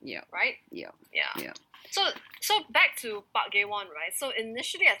that. Yeah. Right? Yeah. So back to Park Gae-won, right? So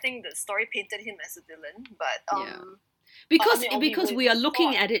initially I think the story painted him as a villain, but because we are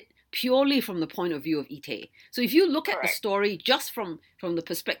looking at it purely from the point of view of Ite. So if you look at the story just from the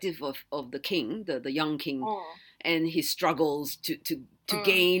perspective of the king, the young king, and his struggles to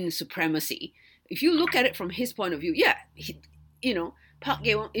gain supremacy, if you look at it from his point of view, Park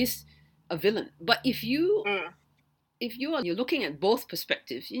Gae-won is a villain. But if you're looking at both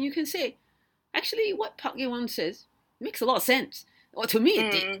perspectives, and you can say, actually, what Park Gae-won says It makes a lot of sense. Well, to me,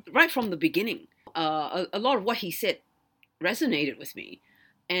 it did, right from the beginning. A lot of what he said resonated with me.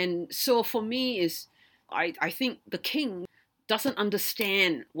 And so for me I think the king doesn't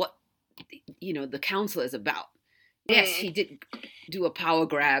understand what, the council is about. Yes, he did do a power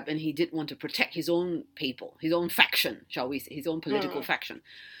grab and he did want to protect his own people, his own faction, shall we say, his own political faction.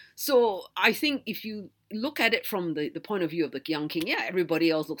 So I think if you look at it from the point of view of the young king, yeah, everybody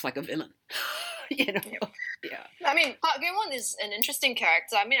else looks like a villain. Yep. Yeah. I mean, Park Gye-won is an interesting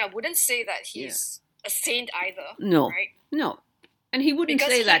character. I mean, I wouldn't say that he's a saint either. No. Right? No. And he wouldn't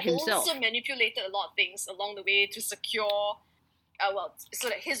say that himself. Because he also manipulated a lot of things along the way to secure, so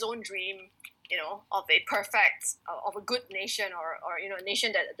that his own dream, of a perfect, of a good nation or a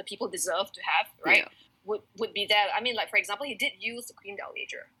nation that the people deserve to have, right? Yeah. Would be there. I mean, like, for example, he did use the Queen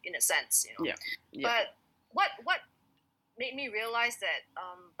Dowager in a sense, Yeah. But what made me realize that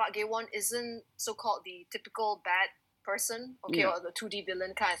Park Gye-won isn't so-called the typical bad person, or the 2D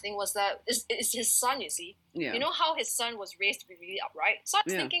villain kind of thing, was that it's his son, you see. Yeah. You know how his son was raised to be really upright? So I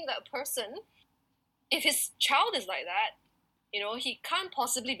was thinking that a person, if his child is like that, he can't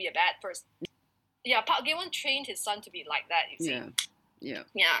possibly be a bad person. Yeah, Park Gye-won trained his son to be like that, you see. Yeah.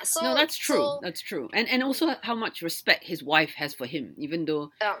 So no, that's true. That's true. And also how much respect his wife has for him, even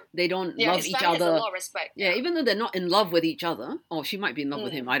though they don't love each other. Has a lot of respect. Yeah, even though they're not in love with each other, or she might be in love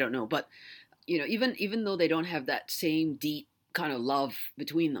with him, I don't know. But even though they don't have that same deep kind of love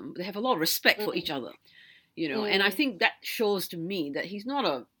between them, they have a lot of respect for each other. And I think that shows to me that he's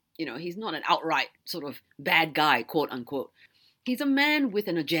not he's not an outright sort of bad guy, quote unquote. He's a man with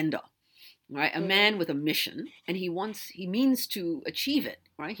an agenda. Right, a man with a mission, and he means to achieve it.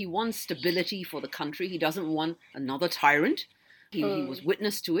 Right, he wants stability for the country. He doesn't want another tyrant. He was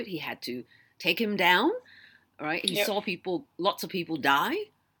witness to it. He had to take him down. Right, he saw lots of people die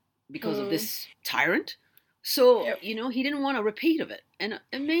because of this tyrant. So he didn't want a repeat of it. And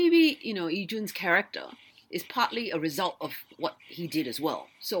maybe Lee Jun's character is partly a result of what he did as well.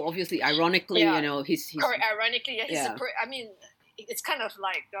 So obviously, ironically, he's ironically, I mean. It's kind of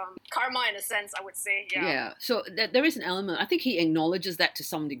like karma in a sense, I would say. Yeah. So there is an element. I think he acknowledges that to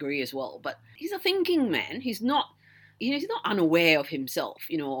some degree as well. But he's a thinking man. He's not unaware of himself,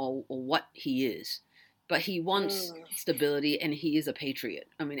 or what he is. But he wants stability, and he is a patriot.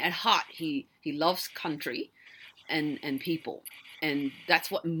 I mean, at heart, he loves country and people, and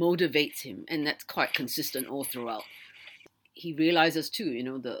that's what motivates him, and that's quite consistent all throughout. He realizes too,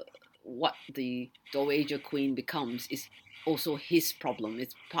 what the Dowager Queen becomes is also his problem.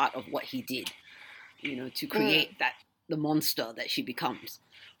 It's part of what he did, to create the monster that she becomes.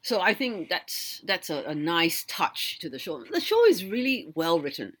 So I think that's a nice touch to the show. The show is really well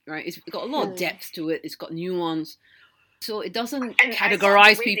written, right? It's got a lot of depth to it. It's got nuance. So it doesn't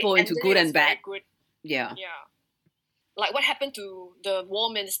categorize people into good and bad. Good. Yeah. Yeah. Like what happened to the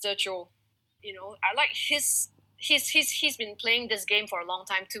War Minister Cho. I like he's been playing this game for a long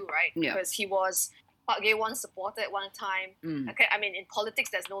time too, right? Yeah. Because he was Park Gye-won supporter at one time. Okay, I mean, in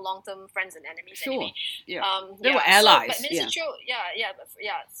politics, there's no long-term friends and enemies. Sure. Anyway. Yeah. They were allies. But Minister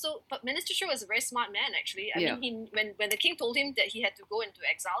Cho, but Minister Cho is a very smart man, actually. I mean, when the king told him that he had to go into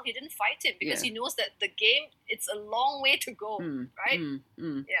exile, he didn't fight him because he knows that the game, it's a long way to go, right?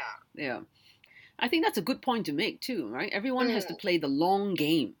 Yeah. I think that's a good point to make too, right? Everyone has to play the long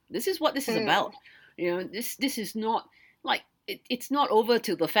game. This is what this is about. This is not like. It's not over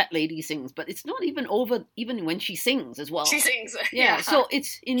till the fat lady sings, but it's not even over even when she sings as well. She sings. Yeah. So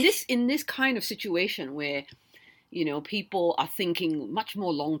it's in this kind of situation where, people are thinking much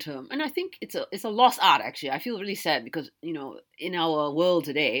more long term, and I think it's a lost art actually. I feel really sad because in our world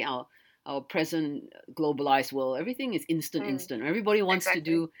today, our present globalized world, everything is instant. Everybody wants to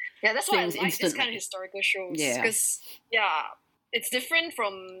do that's why I like instantly. this kind of historical shows. Yeah. Because it's different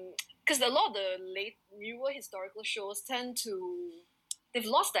from. Because a lot of the newer historical shows they've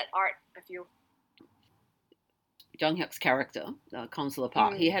lost that art, I feel. Jung Hyuk's character, Councillor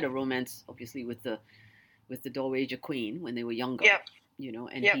Park, he had a romance, obviously, with the Dowager Queen when they were younger. Yep.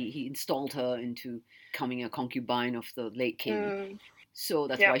 And he installed her into becoming a concubine of the late king. So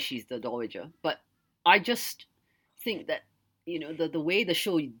that's why she's the Dowager. But I just think that the way the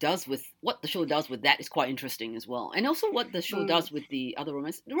show does with that is quite interesting as well, and also what the show does with the other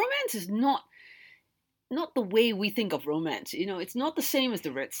romance. The romance is not the way we think of romance. It's not the same as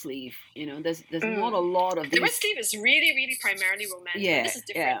the Red Sleeve. There's not a lot of these. The Red Sleeve is really, really primarily romantic. Yeah, this is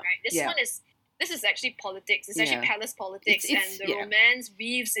different, right? This is actually politics. It's actually palace politics, and the romance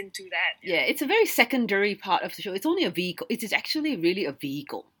weaves into that. Yeah, it's a very secondary part of the show. It's only a vehicle. It is actually really a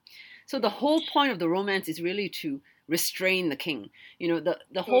vehicle. So the whole point of the romance is really to restrain the king.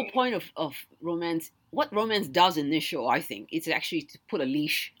 The whole point of romance what romance does in this show, I think, is actually to put a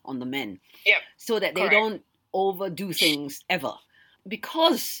leash on the men. Yep. So that they Correct. don't overdo things ever.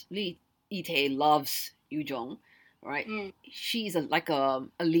 Because Lee Tae loves Yu Jong, right? She's like a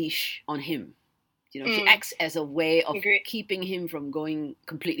leash on him. You know, she acts as a way of Agreed. keeping him from going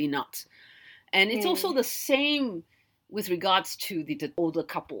completely nuts. And it's also the same with regards to the older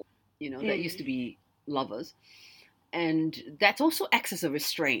couple, you know, that used to be lovers. And that also acts as a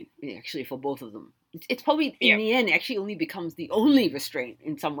restraint, actually, for both of them. It's probably, in the end, actually only becomes the only restraint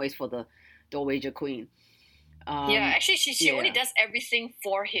in some ways for the Dowager Queen. Actually, she only does everything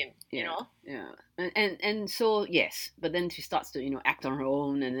for him, you know? Yeah. And so, yes, but then she starts to, you know, act on her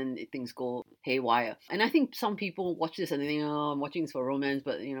own, and then things go haywire. And I think some people watch this and they think, oh, I'm watching this for romance,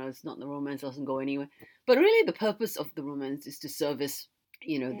 but, you know, it's not, the romance doesn't go anywhere. But really the purpose of the romance is to service,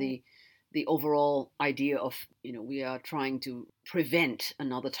 you know, the overall idea of, you know, we are trying to prevent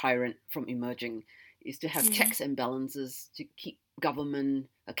another tyrant from emerging, is to have checks and balances, to keep government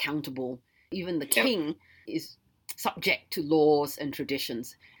accountable. Even the king is subject to laws and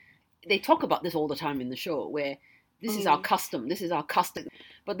traditions. They talk about this all the time in the show, where this is our custom, this is our custom.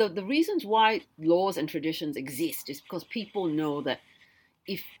 But the reasons why laws and traditions exist is because people know that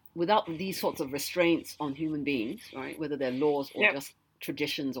if without these sorts of restraints on human beings, right, whether they're laws or just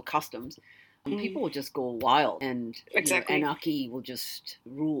traditions or customs, people will just go wild, and you know, anarchy will just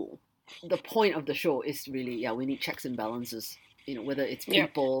rule. The point of the show is really, we need checks and balances. You know, whether it's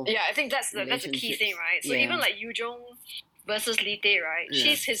people. Yeah, I think that's the key thing, right? So even like Yu Jong versus Lee Tae, right?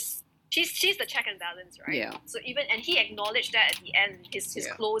 Yeah. She's the check and balance, right? Yeah. So even, and he acknowledged that at the end, his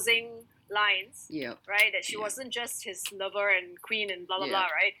closing lines, right? That she wasn't just his lover and queen and blah blah blah,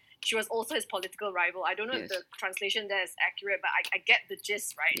 right? She was also his political rival. I don't know if the translation there is accurate, but I get the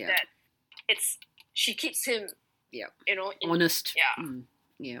gist, right? That she keeps him, you know, honest.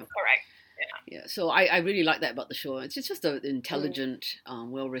 Yeah. Correct. Yeah, so I really like that about the show. It's just an intelligent,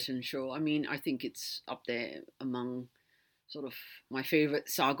 well-written show. I mean, I think it's up there among sort of my favorite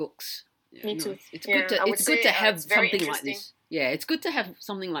saguks. Me too. It's good to have something like this. Yeah, it's good to have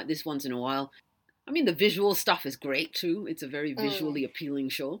something like this once in a while. I mean, the visual stuff is great too. It's a very visually appealing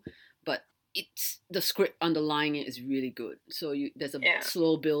show, but it's the script underlying it is really good. So there's a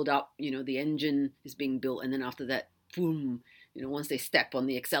slow build up. You know, the engine is being built, and then after that, boom. You know, once they step on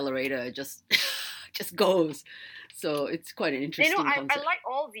the accelerator, it just goes. So it's quite an interesting concept. I like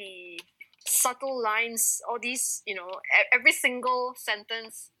all the subtle lines, all these, you know, every single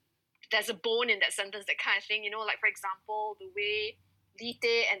sentence, there's a bone in that sentence, that kind of thing. You know, like, for example, the way Lee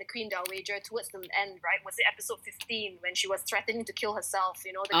Tae and the Queen Dowager towards the end, right? Was it episode 15 when she was threatening to kill herself?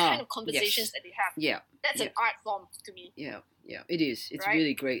 You know, the kind of conversations that they have. Yeah. That's an art form to me. Yeah, it is. It's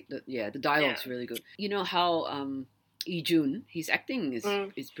really great. The dialogue's really good. You know how... Lee Jun, his acting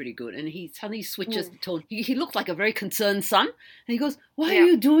is pretty good, and he suddenly switches the tone. He looks like a very concerned son, and he goes, "Why are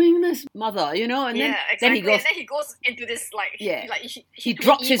you doing this, mother?" You know, and then he goes into this like he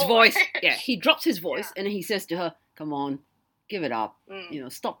drops his voice. He drops his voice, and he says to her, "Come on, give it up. You know,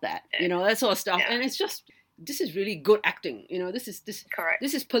 stop that. You know, that sort of stuff." And it's just, this is really good acting. You know, this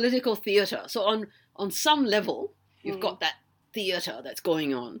is political theater. So on some level, you've got that theater that's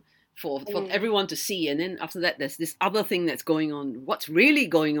going on for everyone to see, and then after that there's this other thing that's going on, what's really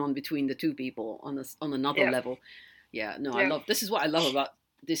going on between the two people on another level. I love, this is what I love about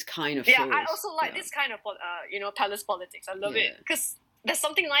this kind of shows. I also like this kind of you know, palace politics. I love it because there's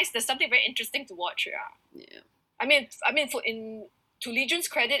something nice, there's something very interesting to watch. I mean to Lee Jun's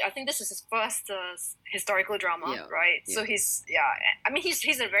credit, I think this is his first historical drama, right? So he's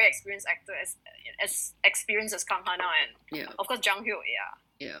a very experienced actor, as experienced as Kang Hana and of course Jang Hyo.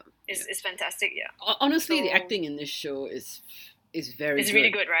 It's fantastic. Honestly, the acting in this show is very it's really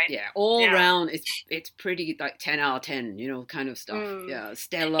good, right? All around it's pretty like 10 out of 10, you know, kind of stuff.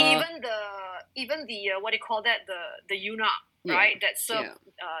 Stella, even the what do you call that, the Yuna, right, that served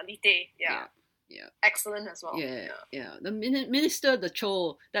Lee Tae, excellent as well. The minister, the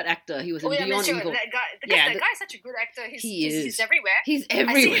Cho, that actor, he was in Beyond Evil. That guy is such a good actor. He's everywhere. He's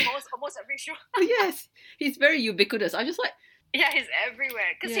everywhere. I see him almost every show. Yes, he's very ubiquitous. I just like. Yeah, he's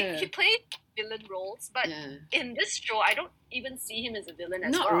everywhere because he played villain roles, but in this show, I don't even see him as a villain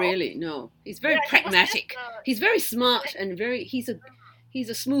as well. Not really, no. He's very pragmatic. He's very smart and he's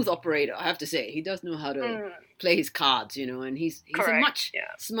a smooth operator, I have to say. He does know how to play his cards, you know, and he's a much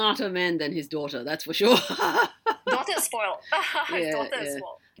smarter man than his daughter, that's for sure. Daughter is spoiled. His daughter is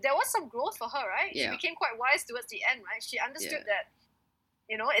spoiled. There was some growth for her, right? She became quite wise towards the end, right? She understood that,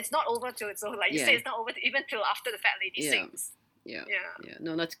 you know, it's not over till it's over. Like you say, it's not over even till after the fat lady sings.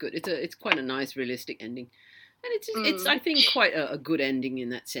 No, that's good. It's quite a nice, realistic ending. And it's Mm. I think quite a good ending in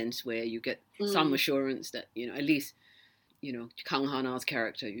that sense, where you get some Mm. assurance that at least Kang Hana's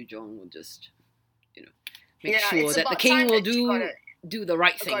character Yu Jong will just make Yeah, sure it's that the about king time will that she do the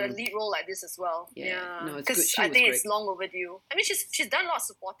right got a thing. lead role like this as well. Yeah. No, it's good. because She I was think great. it's long overdue. I mean, she's done lots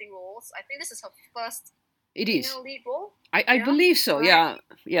of supporting roles. I think this is her first It is. female lead role. I Yeah, believe so. right.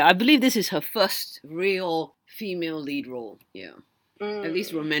 Yeah. I believe this is her first real female lead role. Yeah. At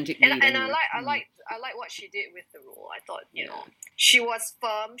least Mm. romantic And lead. and anyway. I like what she did with the role. I thought Yeah. she was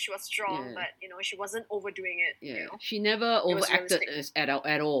firm, she was strong, Yeah. but she wasn't overdoing it. Yeah, she never was overacted realistic.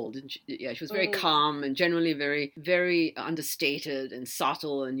 at all, didn't she? Yeah, she was very Mm. calm and generally very, very understated and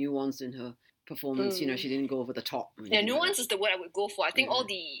subtle and nuanced in her performance. Mm. She didn't go over the top. or Yeah, anything like nuance is the word I would go for. I think Yeah. all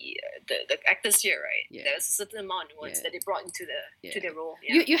the actors here, right? Yeah. There's a certain amount of nuance Yeah. that they brought into Yeah. to their role.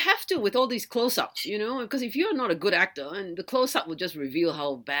 that. Yeah. You have to with all these close-ups, because if you're not a good actor, and the close-up will just reveal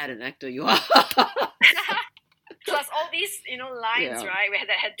how bad an actor you are. Plus all these lines, Yeah. right?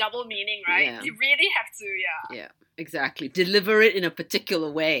 That had double meaning, right? Yeah. You really have to, Yeah, exactly. Deliver it in a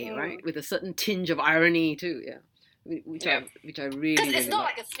particular way, Mm. right? With a certain tinge of irony too. Yeah, which Yeah. I really, because it's really not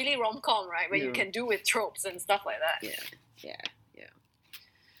like. like a silly rom-com, right? Where you No. can do with tropes and stuff like that. Yeah.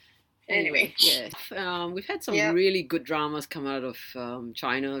 Anyway. yeah. We've had some Yeah. really good dramas come out of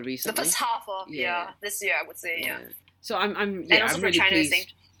China The recently. first half of Yeah. this year, I would say. Yeah. So I'm And also I'm for really China, the pleased. same.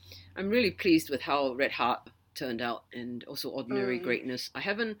 I'm really pleased with how Red Heart turned out, and also Ordinary Mm. Greatness. I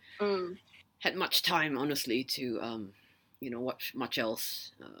haven't Mm. had much time, honestly, to watch much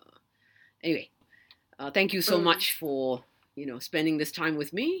else. Anyway, thank you so Mm. much for spending this time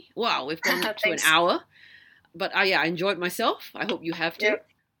with me. Wow, we've gone up to an Thanks. hour, but I enjoyed myself. I hope you have too. Yep.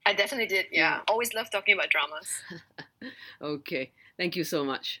 I definitely did. Yeah. Always love talking about dramas. Okay, thank you so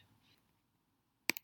much.